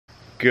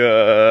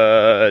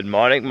Good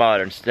morning,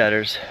 Modern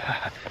Steaders.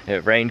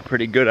 It rained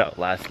pretty good out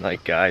last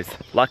night, guys.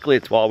 Luckily,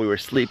 it's while we were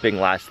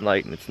sleeping last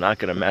night, and it's not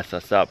gonna mess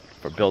us up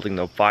for building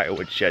the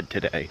firewood shed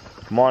today.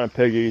 Come on,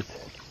 piggies.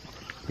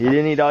 You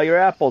didn't eat all your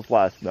apples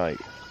last night.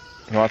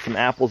 You want some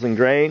apples and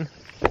grain?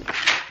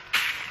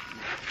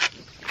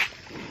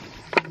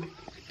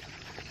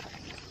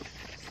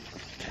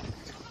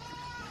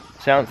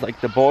 Sounds like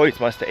the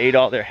boys must have ate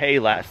all their hay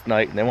last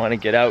night and they want to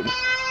get out.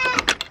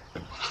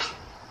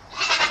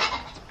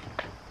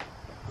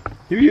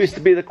 You used to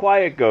be the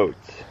quiet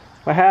goats.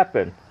 What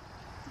happened?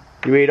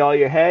 You ate all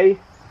your hay?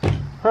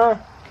 Huh?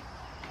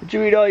 Did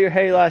you eat all your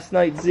hay last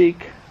night,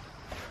 Zeke?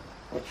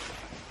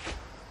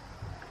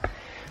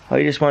 Oh,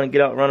 you just want to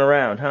get out and run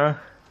around, huh?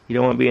 You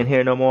don't want to be in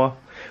here no more?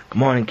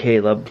 Come on,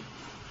 Caleb.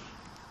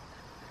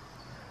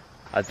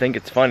 I think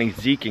it's funny,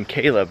 Zeke and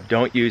Caleb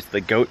don't use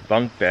the goat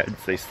bunk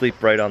beds. They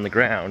sleep right on the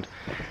ground.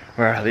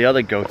 Where the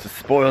other goats are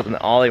spoiled and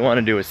all they want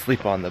to do is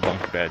sleep on the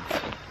bunk beds.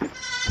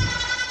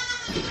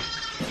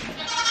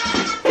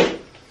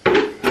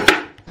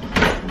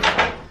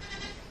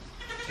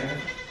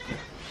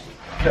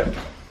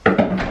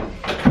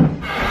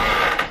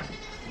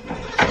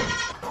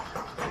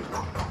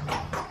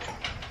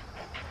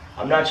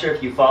 I'm not sure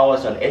if you follow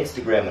us on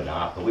Instagram or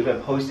not, but we've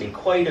been posting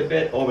quite a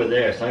bit over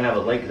there, so I'm going to have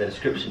a link in the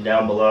description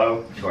down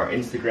below to our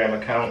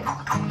Instagram account.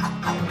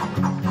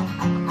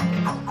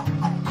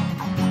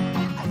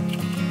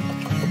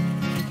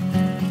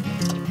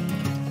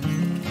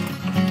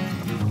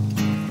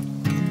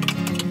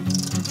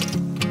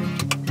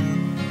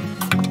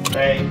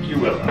 Thank you,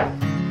 Willow.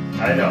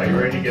 I know, you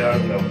ready to get out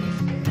of the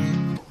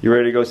milk? You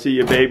ready to go see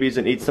your babies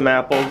and eat some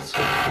apples?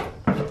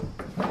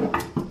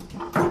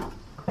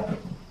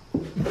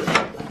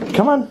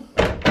 Come on.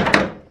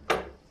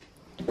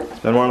 It's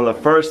been one of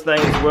the first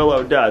things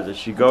Willow does is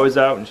she goes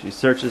out and she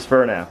searches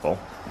for an apple.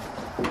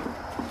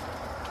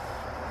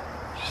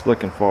 She's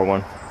looking for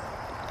one.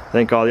 I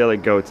think all the other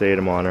goats ate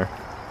them on her.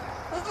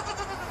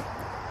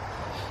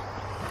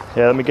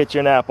 Yeah, let me get you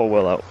an apple,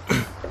 Willow.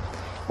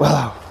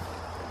 Willow.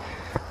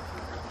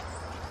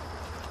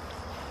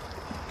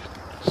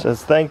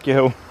 Says thank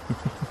you.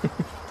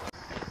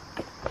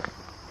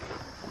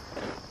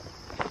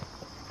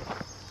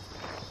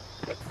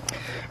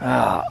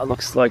 It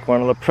looks like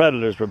one of the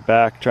predators were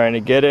back trying to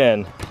get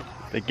in.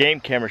 The game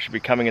camera should be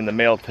coming in the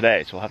mail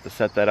today, so we'll have to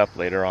set that up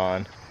later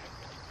on.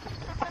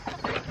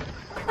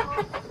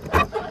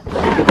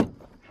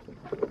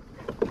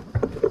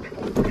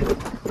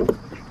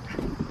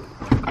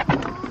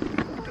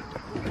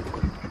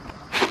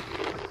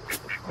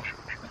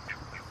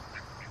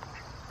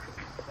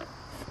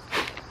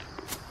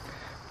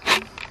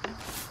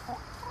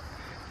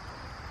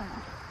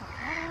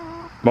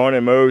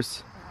 Morning,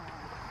 Moose.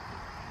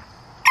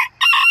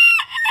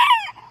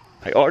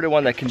 I ordered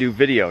one that can do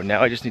video.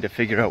 Now I just need to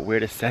figure out where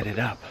to set it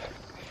up.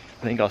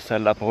 I think I'll set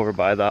it up over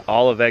by the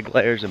olive egg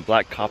layers and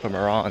black copper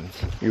marrons.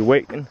 You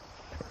waiting?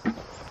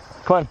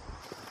 Come on.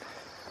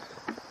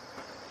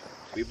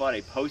 We bought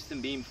a post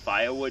and beam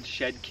firewood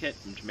shed kit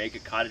from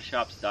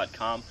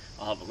JamaicaCottageShops.com.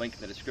 I'll have a link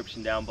in the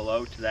description down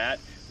below to that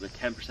with a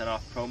 10%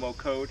 off promo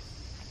code.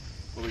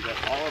 But we got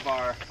all of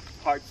our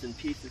parts and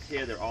pieces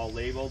here. They're all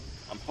labeled.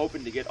 I'm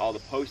hoping to get all the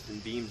posts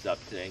and beams up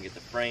today and get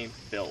the frame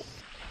built.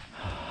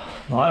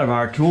 A lot of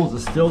our tools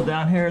are still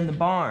down here in the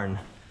barn.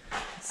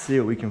 Let's see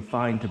what we can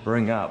find to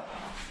bring up.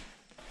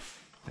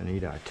 I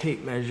need our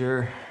tape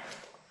measure,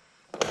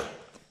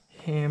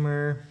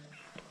 hammer,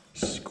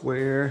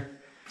 square.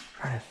 I'm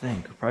trying to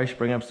think. I probably should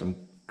bring up some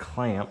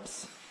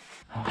clamps.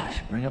 Oh, I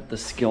should bring up the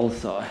skill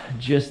saw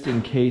just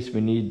in case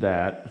we need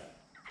that.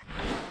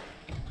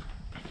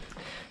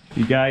 If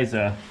you guys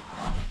are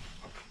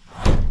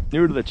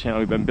new to the channel,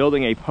 we've been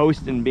building a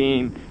post and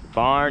beam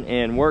barn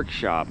and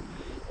workshop.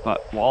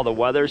 But while the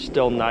weather's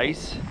still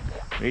nice,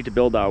 we need to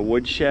build our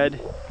wood shed.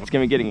 It's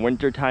gonna be getting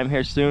winter time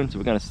here soon, so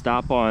we're gonna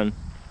stop on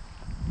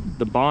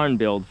the barn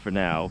build for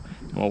now,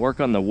 and we'll work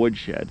on the wood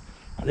shed.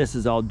 This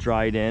is all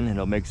dried in, and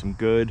it'll make some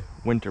good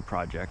winter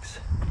projects.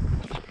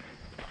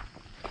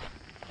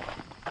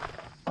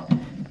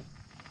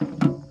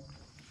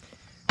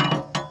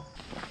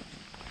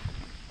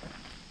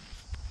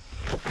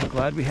 I'm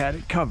glad we had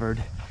it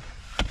covered.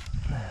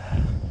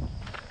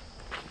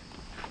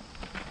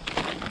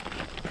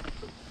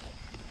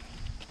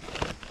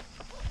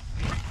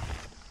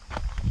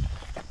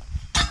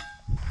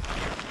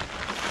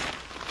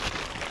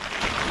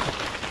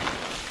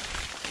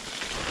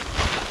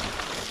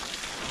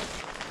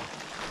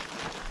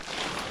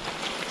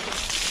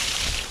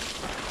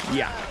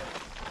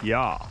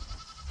 Yeah.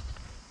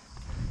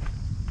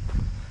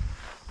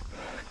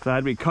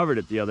 Glad we covered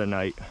it the other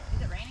night.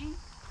 Is it raining?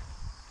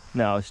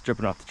 No, it's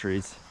dripping off the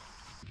trees.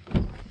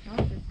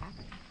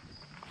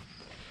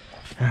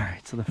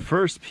 Alright, so the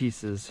first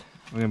pieces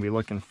we're going to be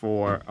looking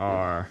for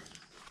are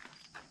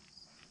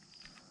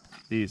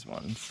these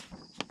ones.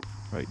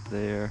 Right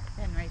there.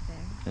 And right there.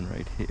 And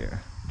right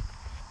here.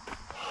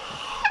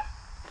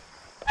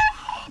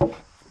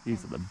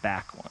 These are the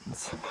back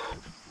ones.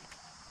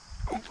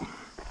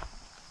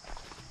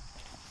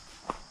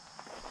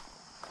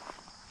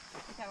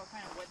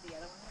 the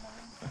other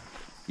one?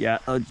 Yeah,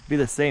 it'll just be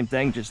the same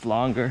thing, just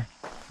longer.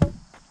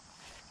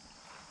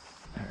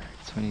 Alright,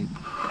 so we need...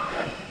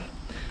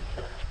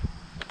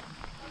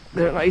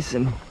 They're nice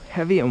and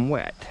heavy and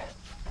wet.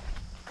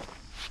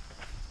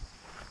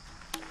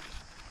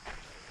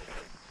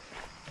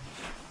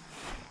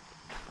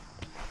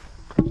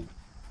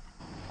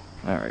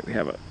 Alright, we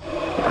have a...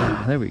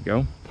 there we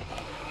go.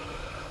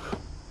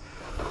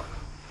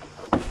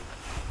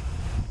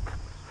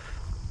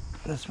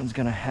 This one's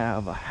gonna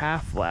have a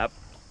half lap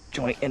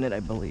joint in it, I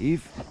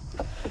believe.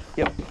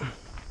 Yep.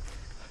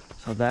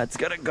 So that's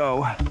gonna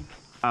go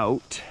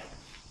out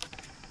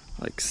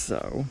like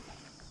so.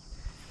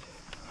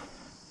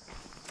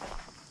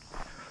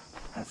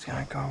 That's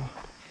gonna go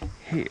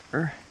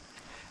here.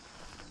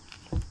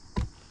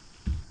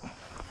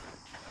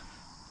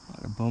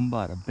 Bada boom,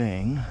 bada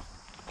bing.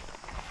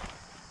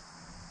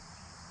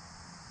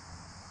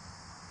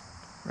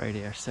 Right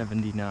here,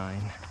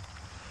 79.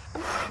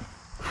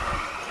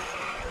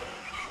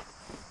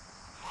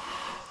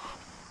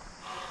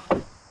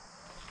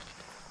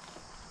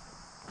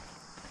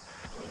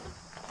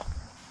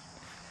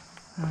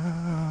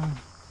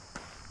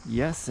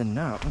 Yes and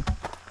no.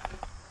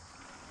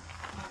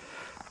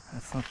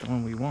 That's not the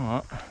one we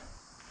want.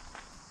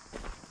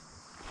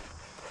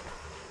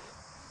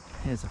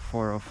 Here's a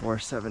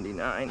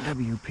 404.79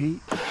 WP.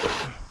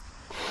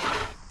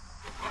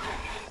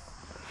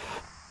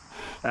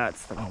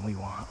 That's the one we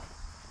want.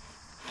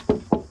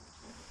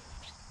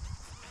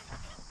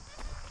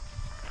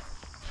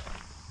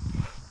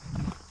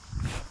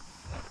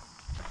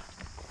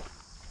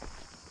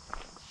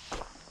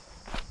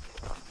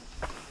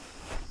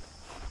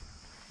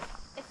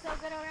 It's so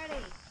good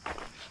already.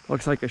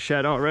 Looks like a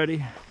shed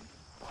already.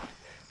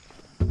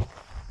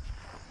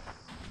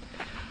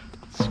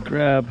 Let's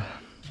grab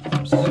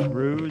some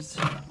screws.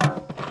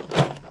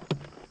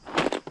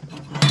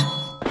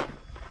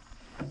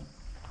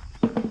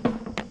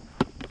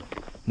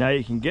 Now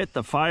you can get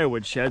the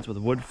firewood sheds with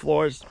wood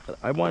floors, but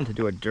I wanted to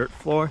do a dirt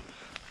floor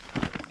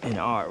in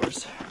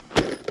ours.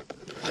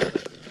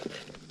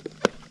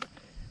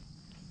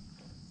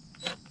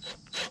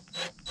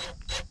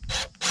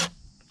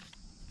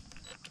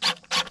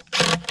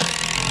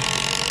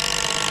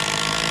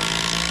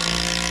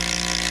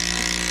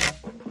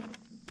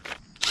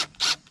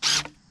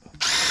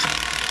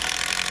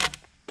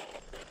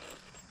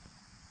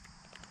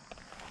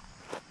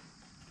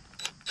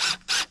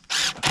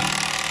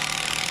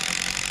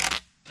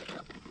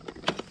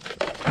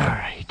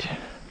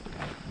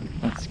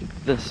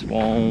 This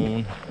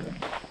one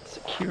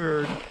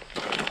secured.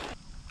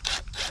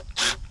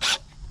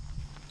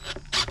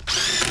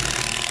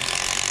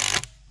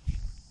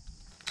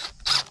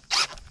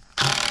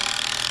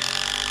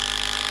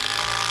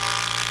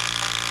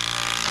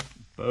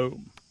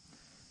 Boom.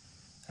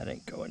 That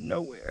ain't going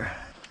nowhere.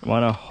 I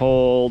want to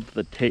hold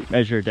the tape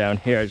measure down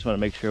here. I just want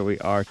to make sure we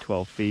are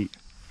 12 feet.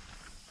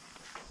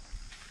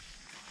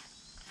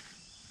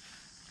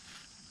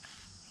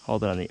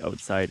 Hold it on the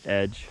outside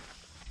edge.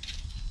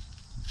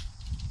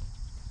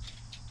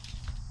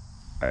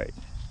 All right,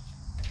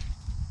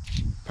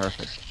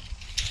 perfect.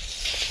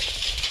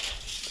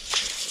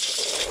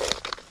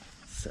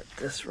 Set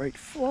this right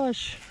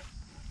flush.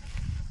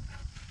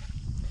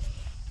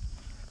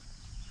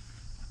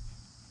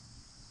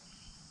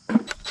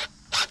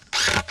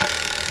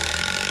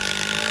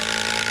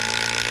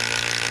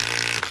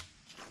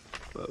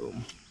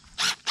 Boom.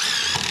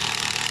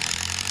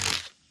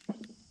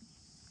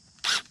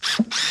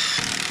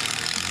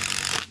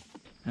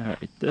 All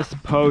right, this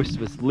post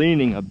was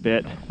leaning a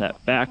bit.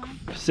 That back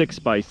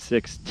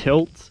 6x6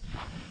 tilts.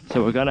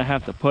 So we're gonna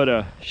have to put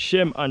a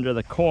shim under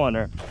the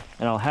corner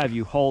and I'll have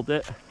you hold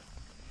it.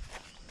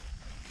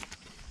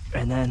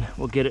 And then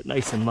we'll get it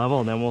nice and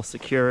level and then we'll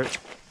secure it. So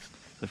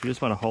if you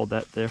just wanna hold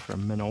that there for a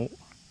minute.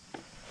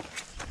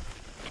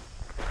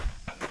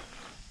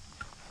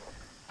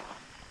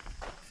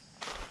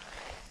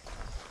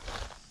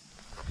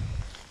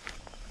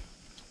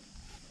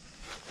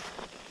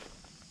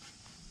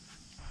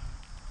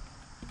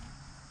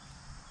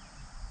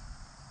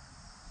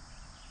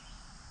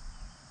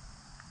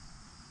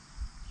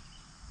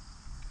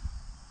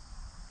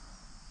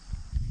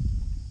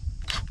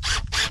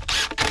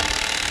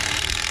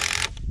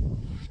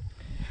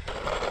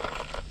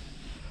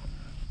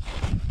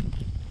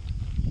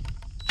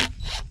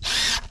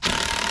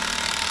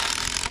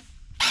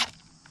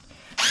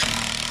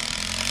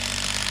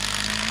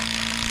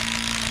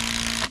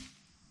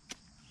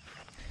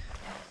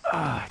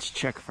 Let's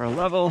check for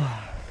level.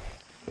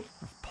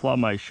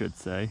 Plumb, I should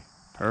say.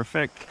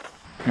 Perfect.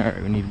 All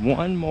right, we need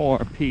one more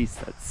piece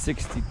that's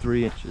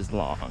 63 inches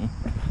long.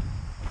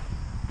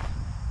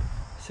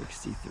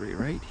 63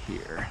 right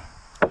here.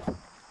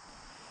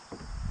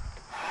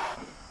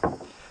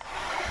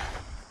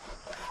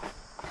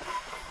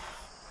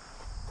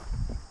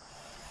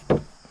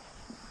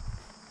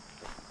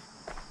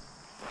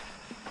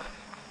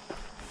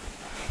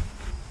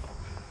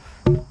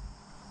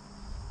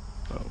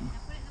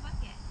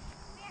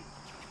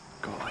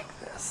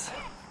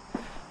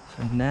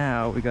 So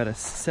now we gotta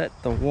set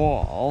the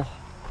wall.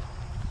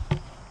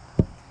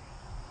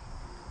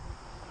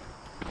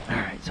 All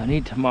right, so I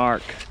need to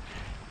mark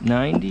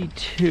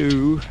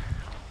 92.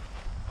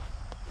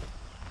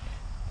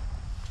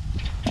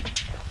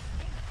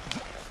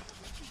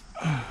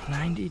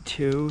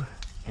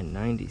 And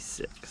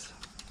 96.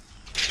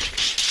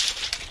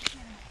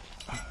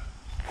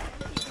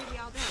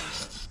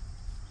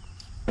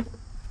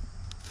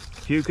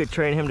 If you could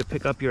train him to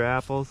pick up your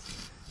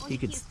apples, well, he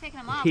could. Keeps picking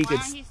them up. He Why could.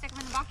 don't you stick them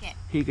in the bucket?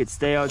 He could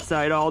stay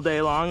outside all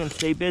day long and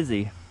stay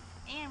busy.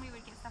 And we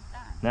would get stuff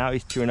done. Now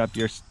he's chewing up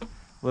your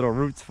little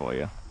roots for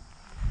you.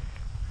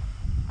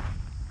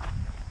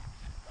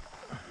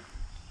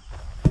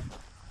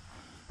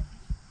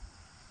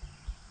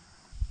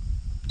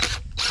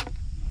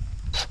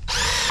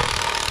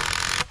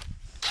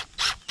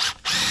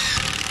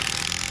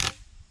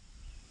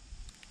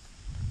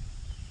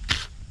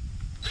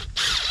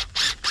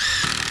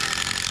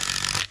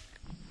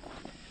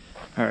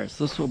 All right,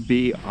 so this will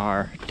be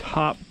our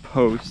top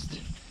post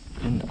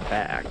in the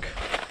back.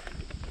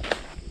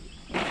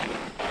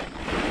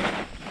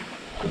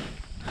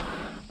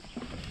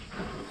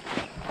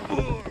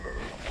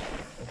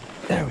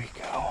 There we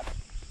go.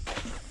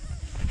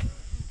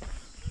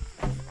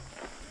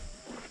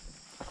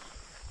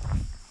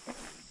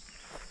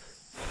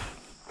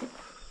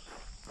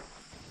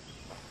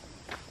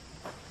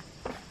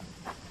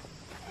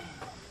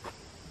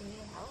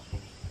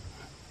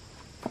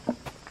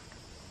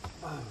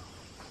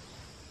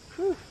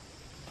 Whew.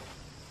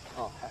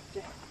 I'll have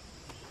to.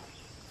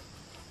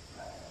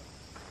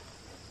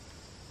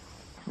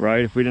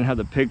 Right, if we didn't have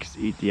the pigs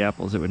eat the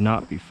apples, it would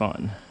not be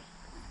fun.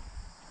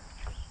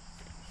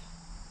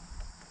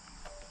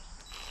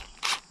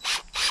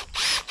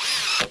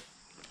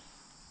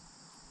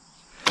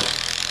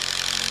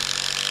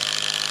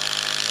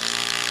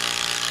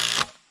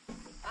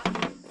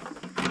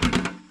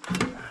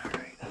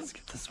 Alright, let's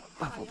get this one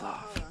leveled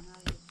off.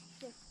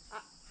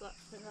 Look,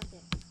 put it right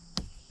there.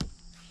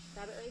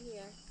 Grab it right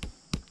here.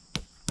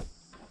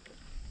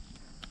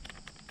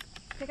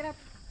 Pick it up.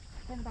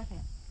 Put it in the bucket.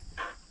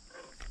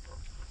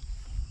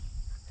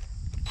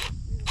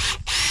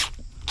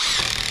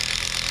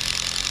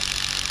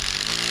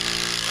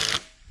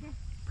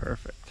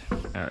 Perfect.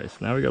 Alright, so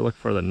now we gotta look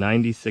for the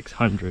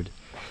 9600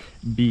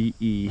 BE.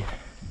 We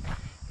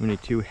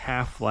need two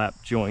half-lap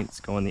joints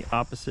going the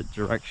opposite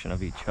direction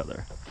of each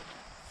other.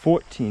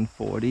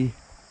 1440,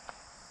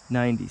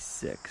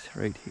 96,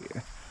 right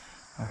here.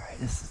 Alright,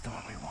 this is the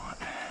one we want.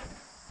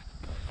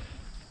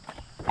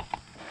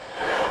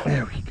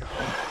 There we go.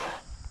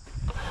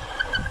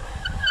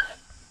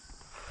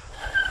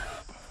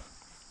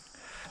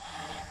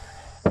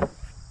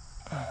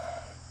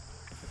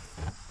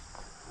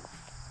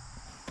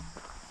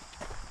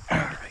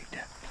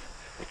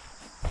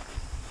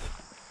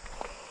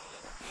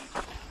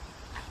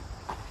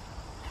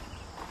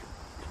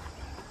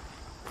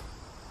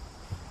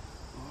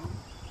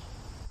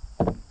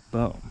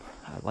 Boom.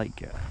 I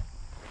like it.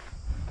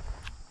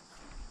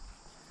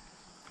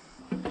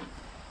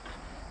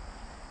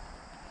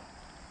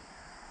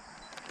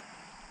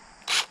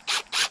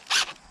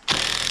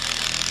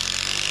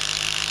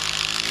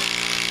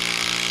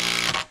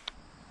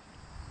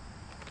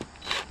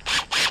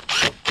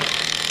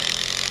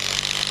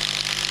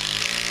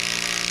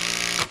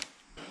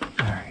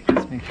 Alright,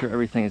 let's make sure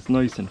everything is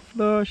nice and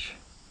flush.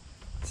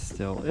 It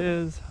still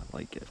is. I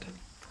like it.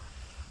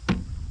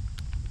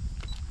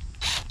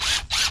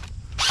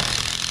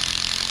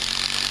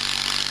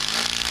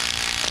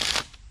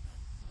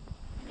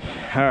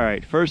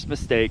 Alright, first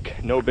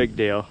mistake, no big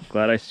deal.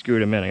 Glad I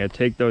screwed them in. I gotta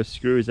take those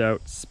screws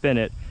out, spin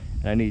it,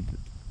 and I need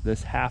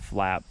this half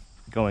lap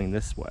going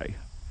this way.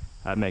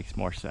 That makes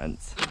more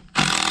sense.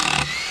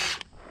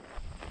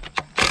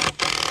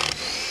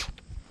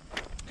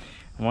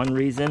 One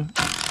reason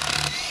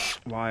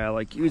why I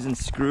like using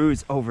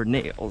screws over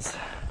nails,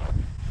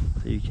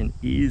 so you can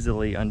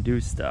easily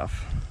undo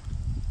stuff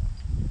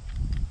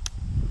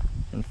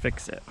and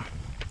fix it.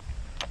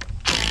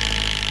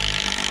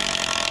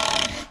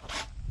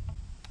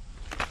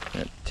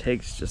 It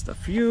takes just a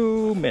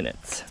few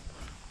minutes.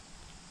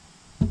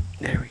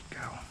 There we go.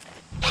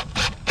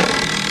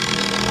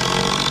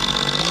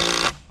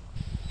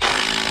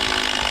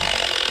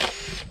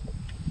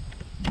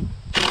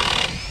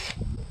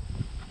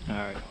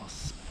 Alright, I'll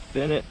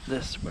spin it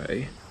this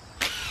way.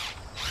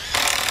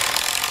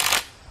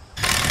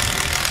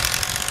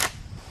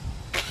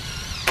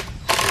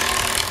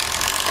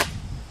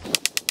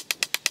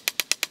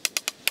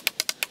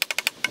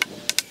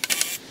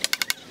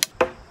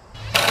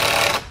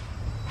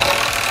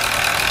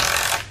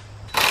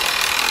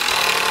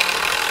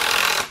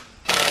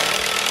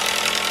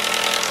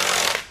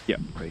 Yep,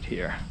 right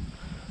here.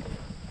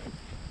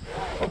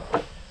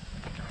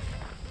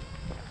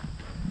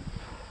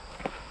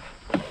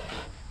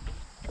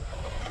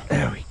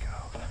 There we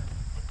go.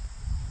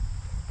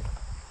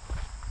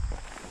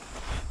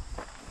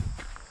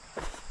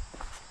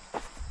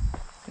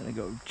 It's gonna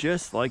go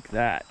just like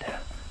that.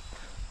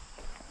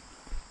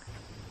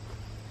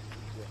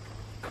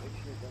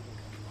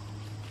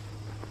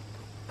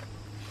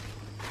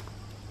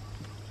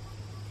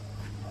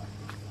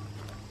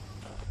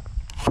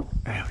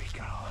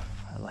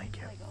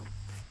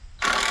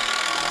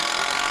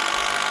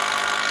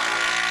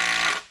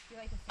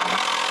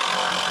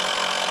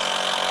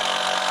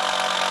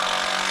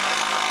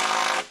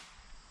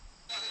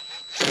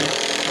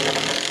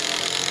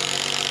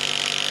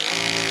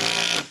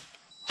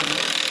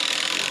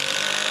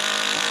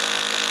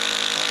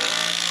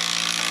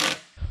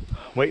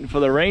 Waiting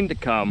for the rain to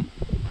come.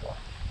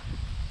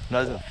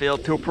 Doesn't feel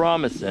too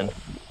promising.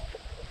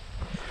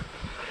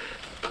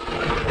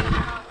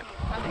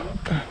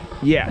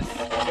 Yes.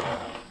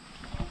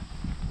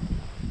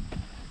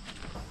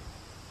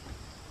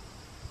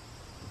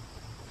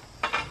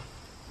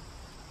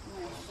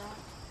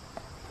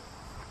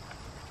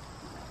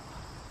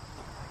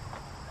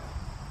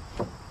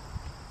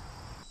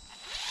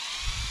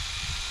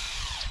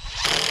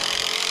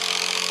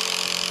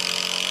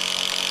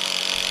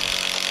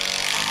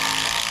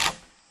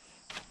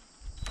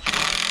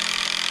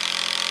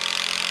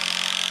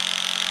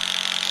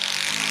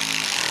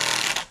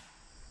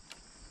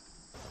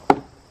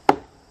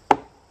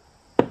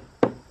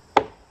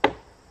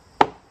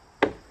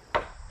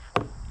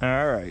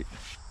 All right.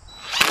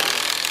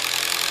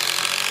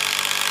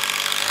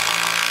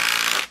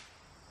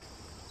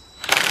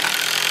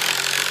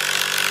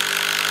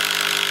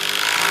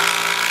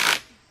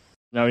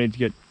 Now we need to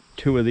get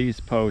 2 of these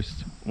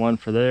posts, one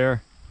for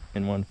there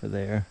and one for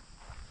there.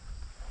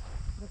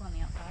 Look on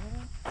the outside of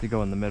it. They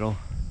go in the middle.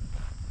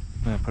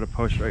 I'm gonna put a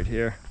post right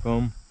here.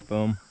 Boom,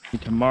 boom.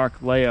 Need to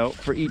mark layout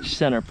for each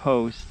center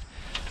post.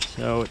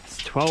 So it's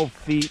 12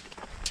 feet.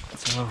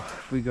 So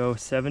if we go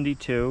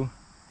 72,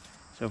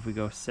 so if we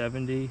go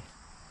 70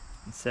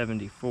 and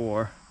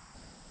 74.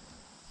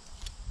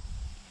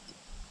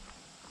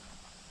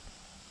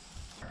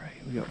 All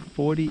right, we got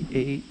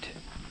 48.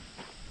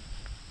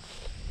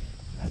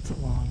 That's a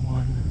long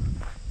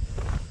one.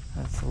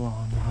 That's a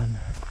long one.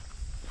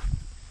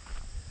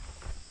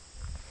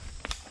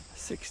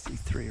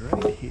 63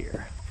 right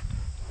here.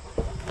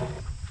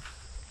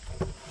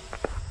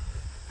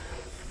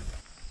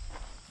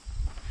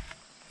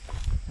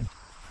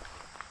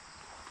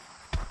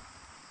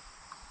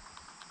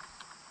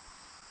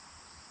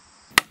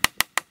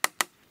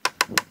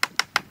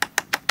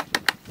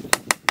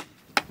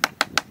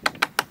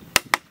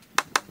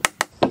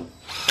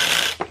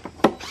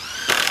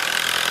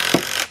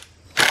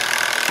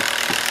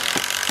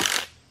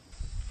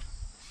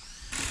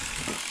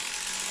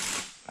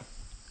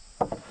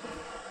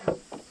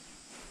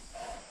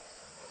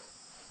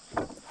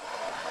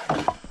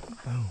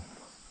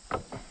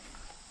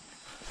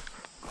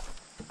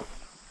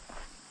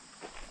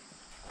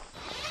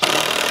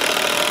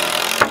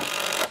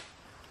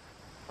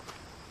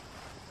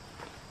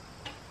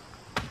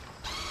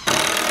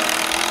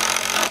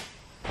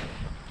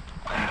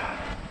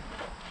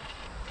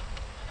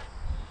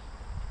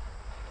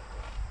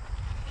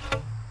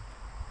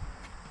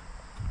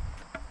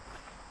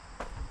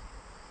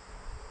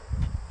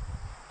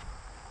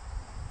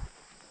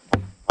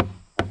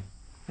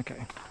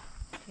 Okay.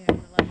 Here, the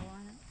level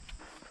on it.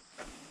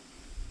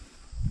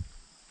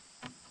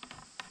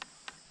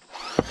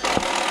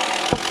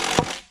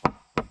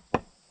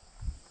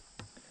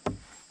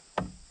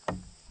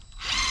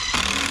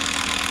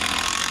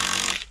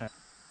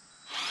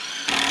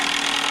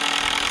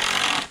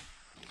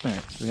 All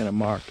right, so we're gonna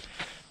mark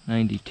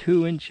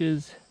 92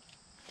 inches.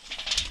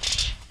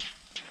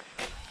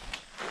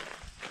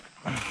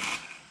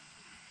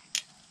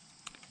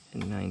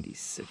 And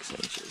 96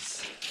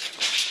 inches.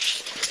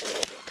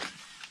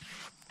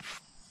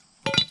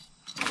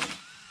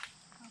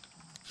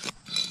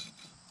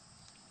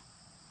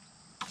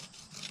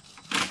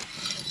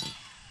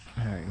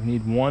 All right, we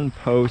need one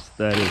post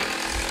that is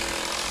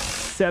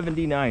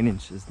 79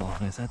 inches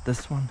long. Is that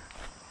this one?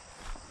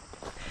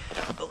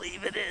 I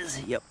believe it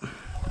is. Yep.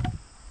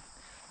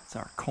 That's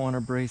our corner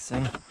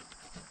bracing.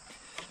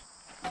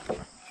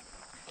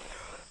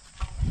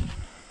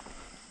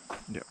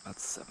 Yep,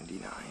 that's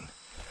 79.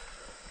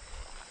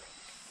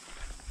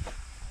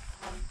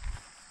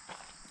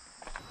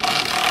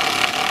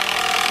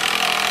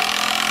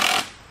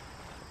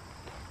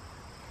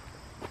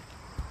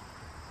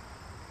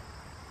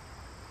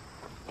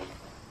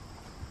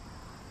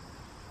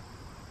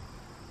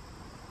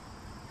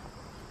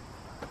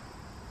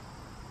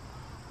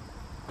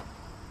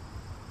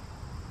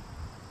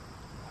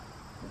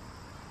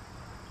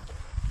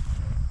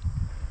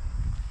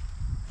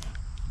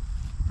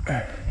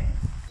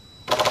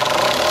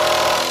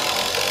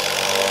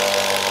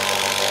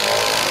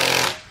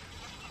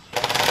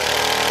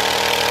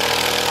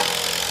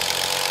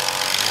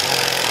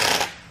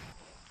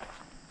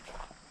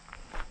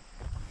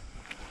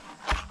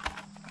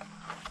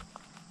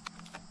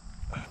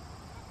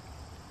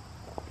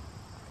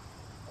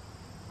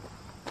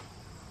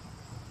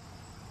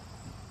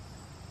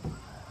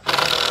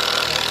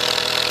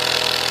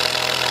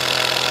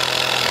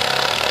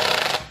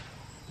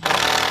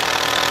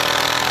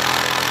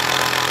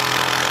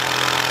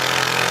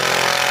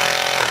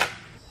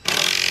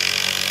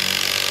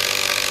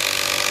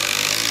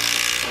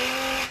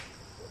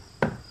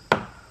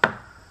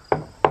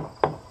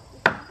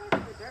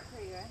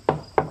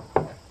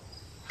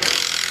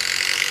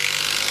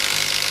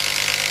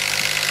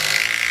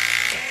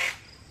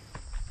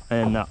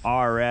 And the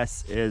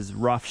RS is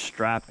rough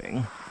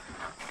strapping.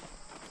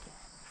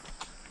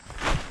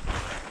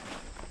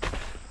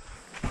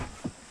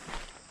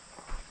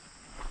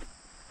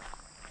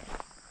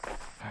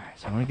 Alright,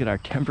 so I want to get our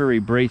temporary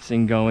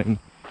bracing going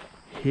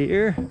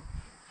here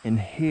and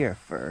here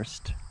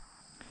first.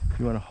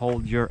 You want to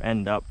hold your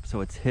end up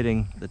so it's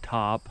hitting the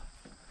top.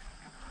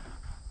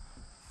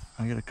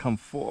 I'm gonna come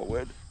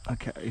forward.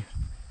 Okay.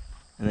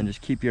 And then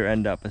just keep your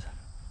end up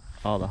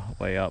all the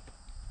way up.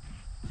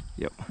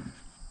 Yep.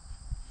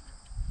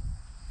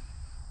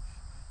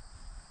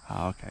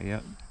 Okay,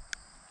 yep.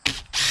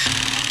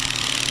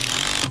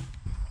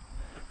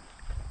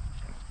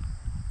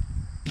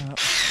 Yep.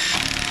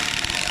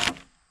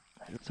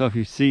 So if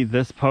you see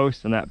this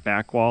post and that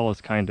back wall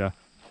is kind of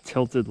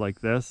tilted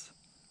like this,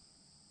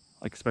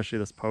 like especially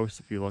this post,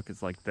 if you look,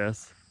 it's like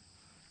this.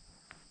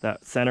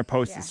 That center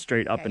post is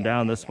straight up and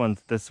down. This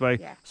one's this way.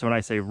 Yeah. So when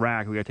I say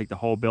rack, we gotta take the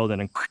whole building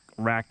and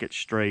rack it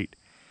straight.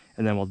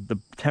 And then the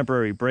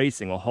temporary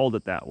bracing will hold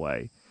it that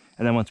way.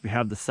 And then once we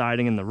have the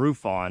siding and the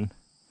roof on,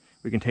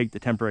 we can take the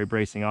temporary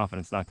bracing off and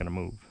it's not gonna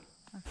move.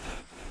 Okay.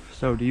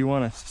 So do you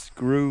wanna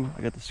screw,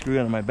 I got the screw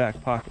in my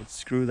back pocket,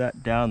 screw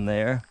that down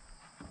there.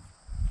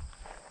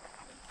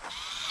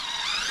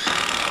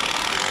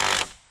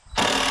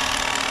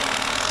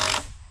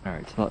 All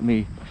right, so let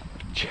me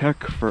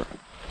check for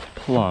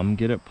plumb,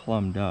 get it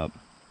plumbed up.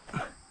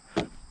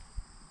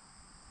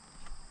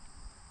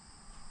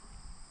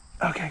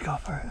 Okay, go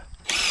for it.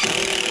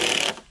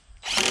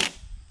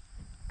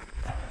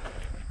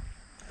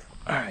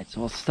 All right, so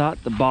we'll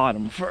start the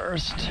bottom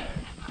first. Start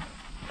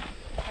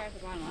at the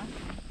bottom left?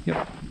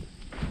 Yep.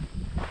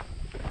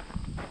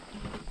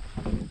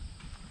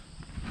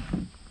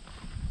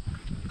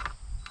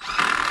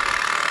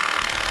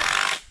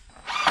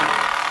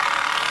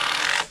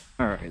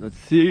 All right, let's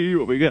see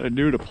what we gotta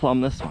do to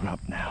plumb this one up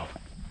now.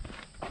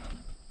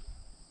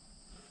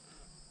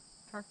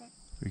 Perfect.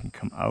 We can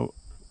come out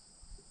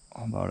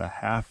about a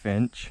 1/2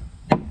 inch.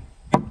 Can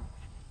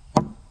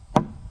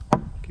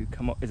you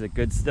come up? Is it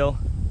good still?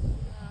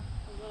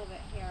 A little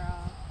bit here.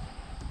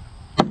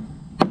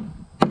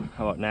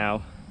 How about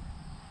now?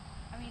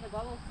 I mean, the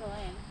bubble's still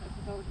in. Let's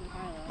just over to the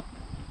pilot.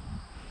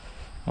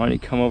 Why don't you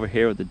come over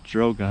here with the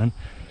drill gun?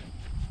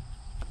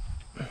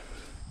 You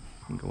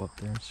can go up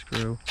there and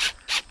screw.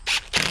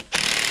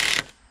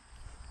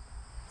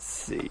 Let's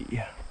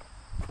see.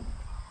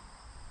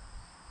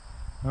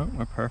 Oh,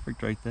 we're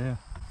perfect right there.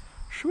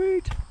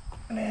 Sweet.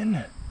 And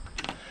in.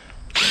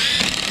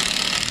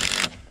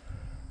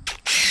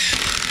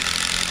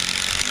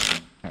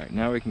 Alright,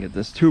 now we can get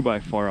this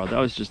 2x4 out. That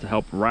was just to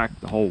help rack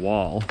the whole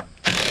wall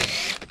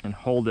and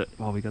hold it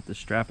while we got the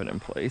strapping in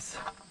place.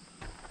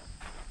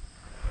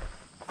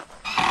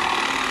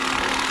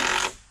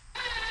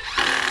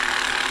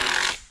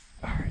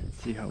 Alright,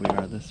 let's see how we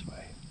are this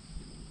way.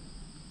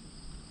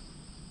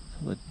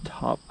 So the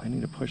top, I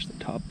need to push the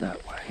top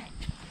that way.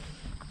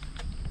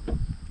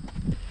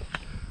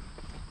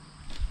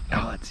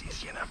 Oh, that's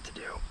easy enough to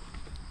do.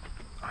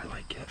 I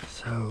like it.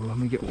 So let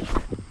me get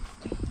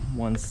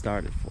one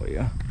started for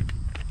you.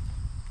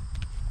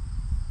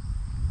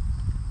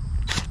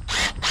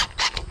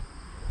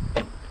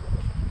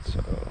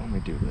 So let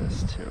me do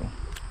this too.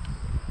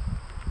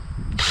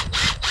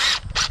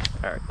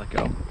 All right, let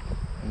go.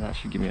 And that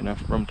should give me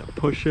enough room to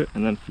push it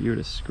and then for you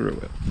to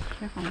screw it.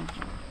 Careful.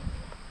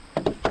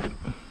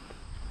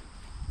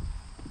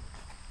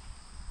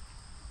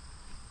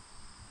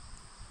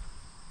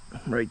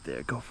 Right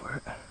there, go for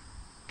it.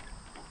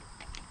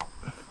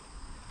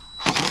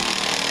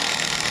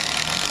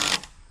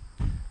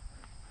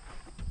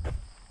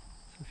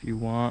 So if you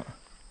want,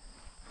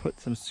 put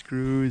some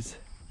screws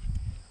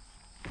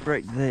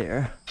right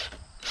there.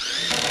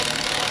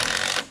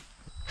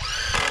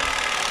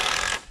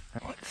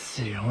 Let's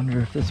see, I wonder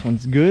if this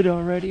one's good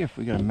already, or if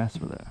we gotta mess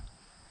with it.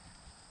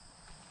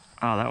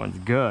 Oh, that one's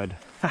good.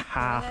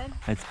 Haha,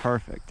 it's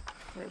perfect.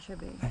 Where it should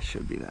be. It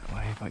should be that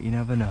way, but you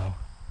never know.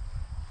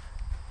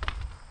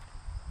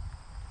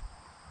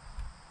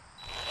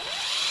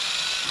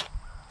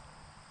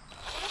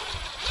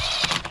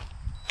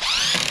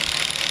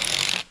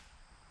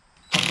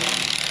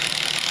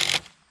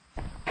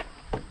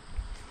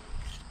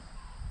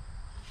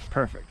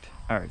 Perfect.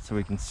 All right, so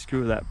we can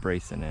screw that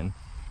bracing in.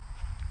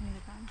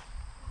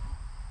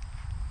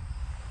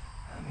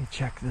 Let me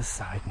check this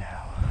side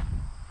now.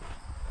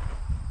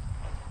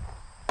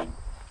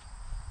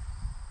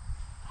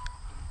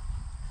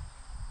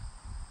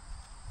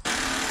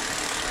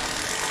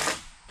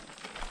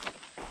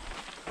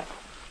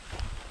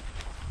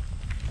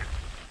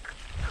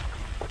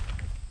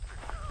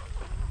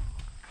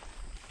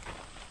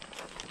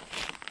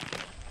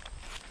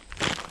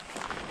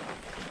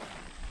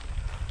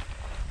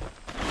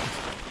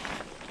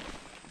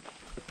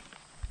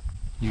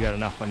 You got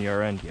enough on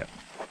your end yet?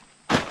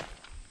 Our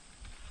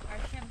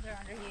shims are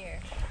under here.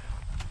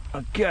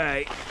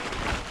 Okay.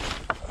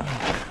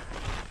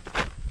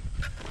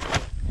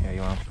 Here, you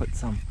want to put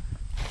some?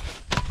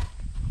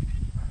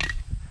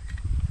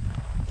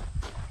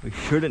 We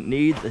shouldn't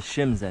need the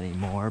shims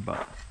anymore,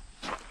 but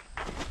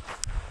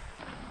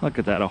look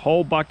at that, a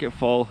whole bucket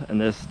full,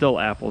 and there's still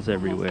apples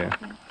everywhere.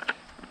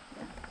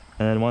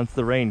 And then once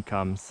the rain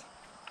comes,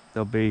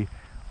 there'll be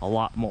a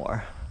lot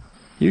more.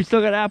 You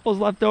still got apples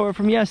left over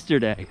from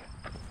yesterday.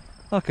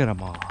 Look at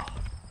them all.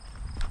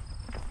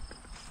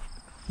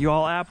 You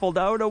all appled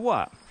out or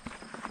what?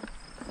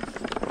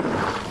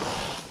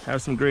 Have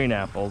some green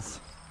apples.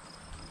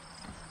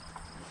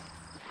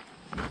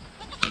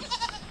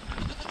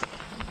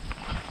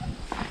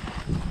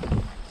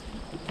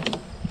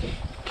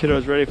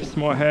 Kiddo's ready for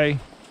some more hay.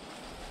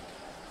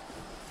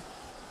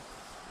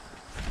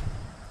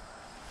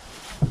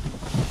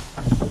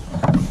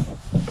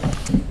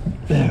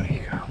 There we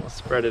go. We'll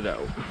spread it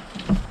out.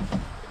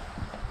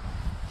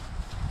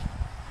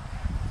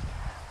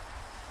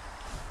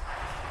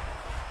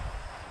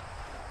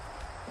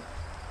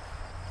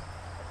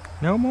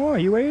 No more.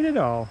 You ate it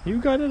all.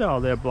 You got it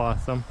all there,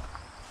 Blossom.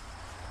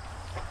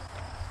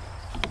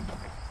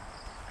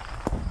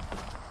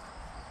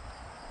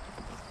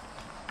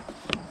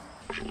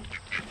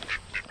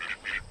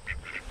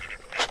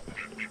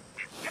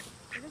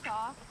 Is this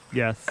off?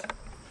 Yes.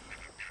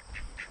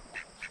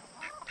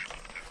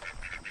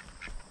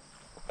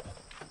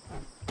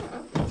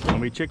 There's gonna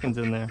be chickens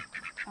in there.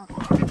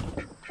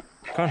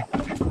 Okay. Come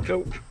on.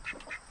 Go.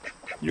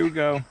 You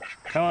go.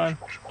 Come on.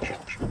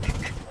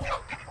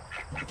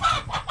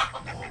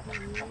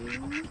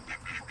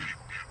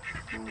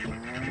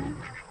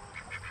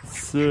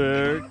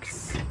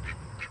 6,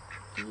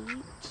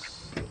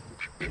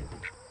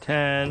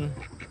 10,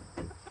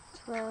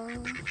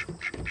 12,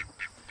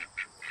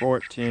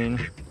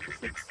 14.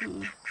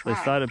 16. They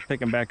started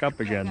picking back up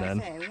again I was then.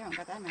 gonna say, we haven't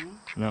got that many.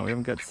 No, we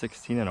haven't got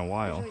 16 in a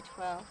while. Usually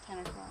 12, 10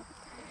 or 12.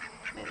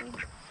 Maybe.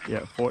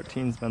 Yeah,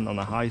 14's been on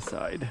the high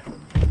side.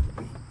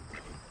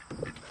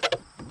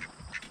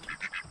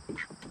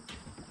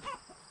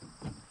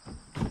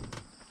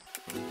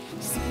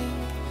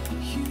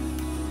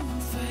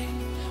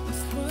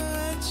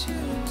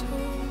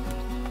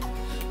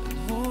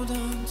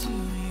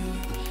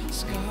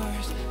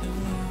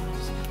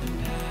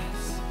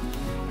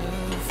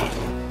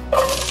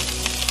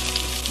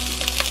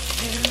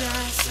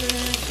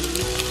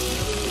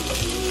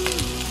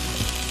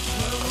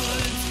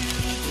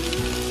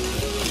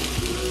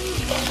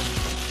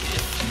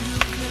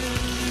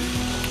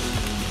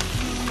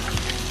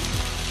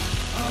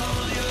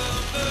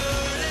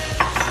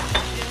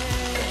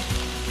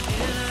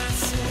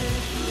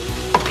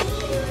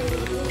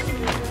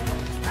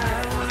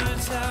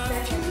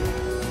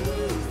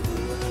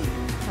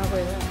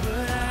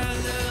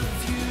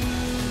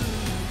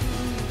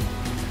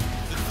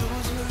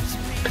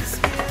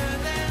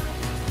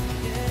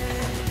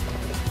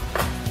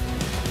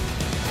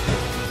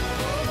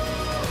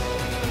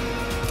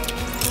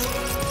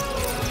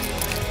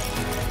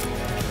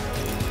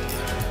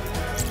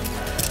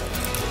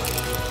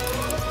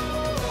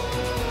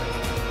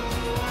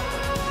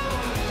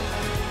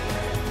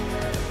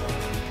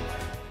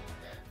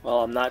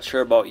 Well, I'm not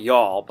sure about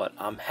y'all, but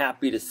I'm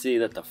happy to see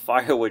that the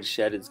firewood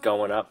shed is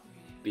going up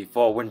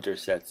before winter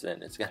sets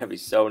in. It's going to be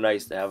so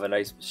nice to have a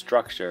nice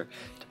structure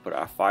to put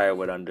our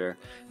firewood under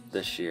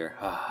this year.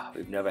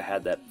 We've never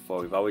had that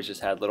before. We've always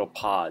just had little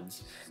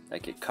pods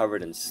that get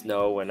covered in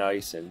snow and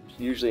ice and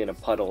usually in a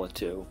puddle or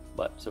two.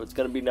 So it's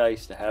going to be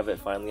nice to have it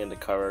finally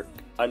undercover.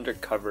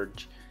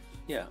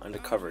 I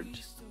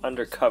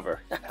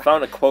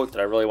found a quote that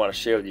I really want to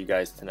share with you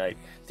guys tonight.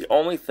 The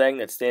only thing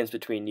that stands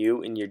between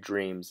you and your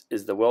dreams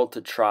is the will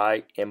to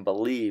try and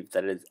believe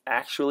that it is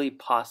actually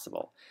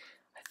possible.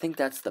 I think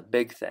that's the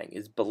big thing,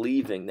 is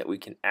believing that we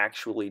can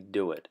actually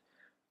do it.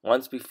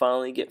 Once we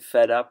finally get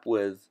fed up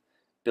with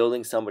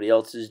building somebody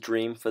else's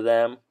dream for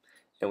them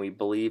and we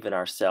believe in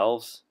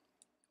ourselves,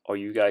 or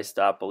you guys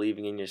stop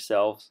believing in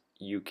yourselves,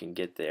 you can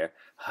get there.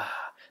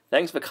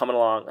 Thanks for coming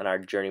along on our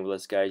journey with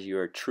us, guys. You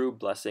are a true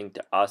blessing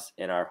to us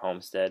in our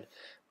homestead.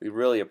 We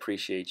really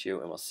appreciate you,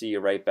 and we'll see you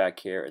right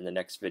back here in the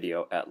next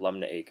video at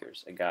Lumnah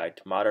Acres, a guide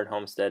to modern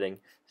homesteading,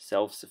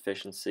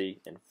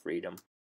 self-sufficiency, and freedom.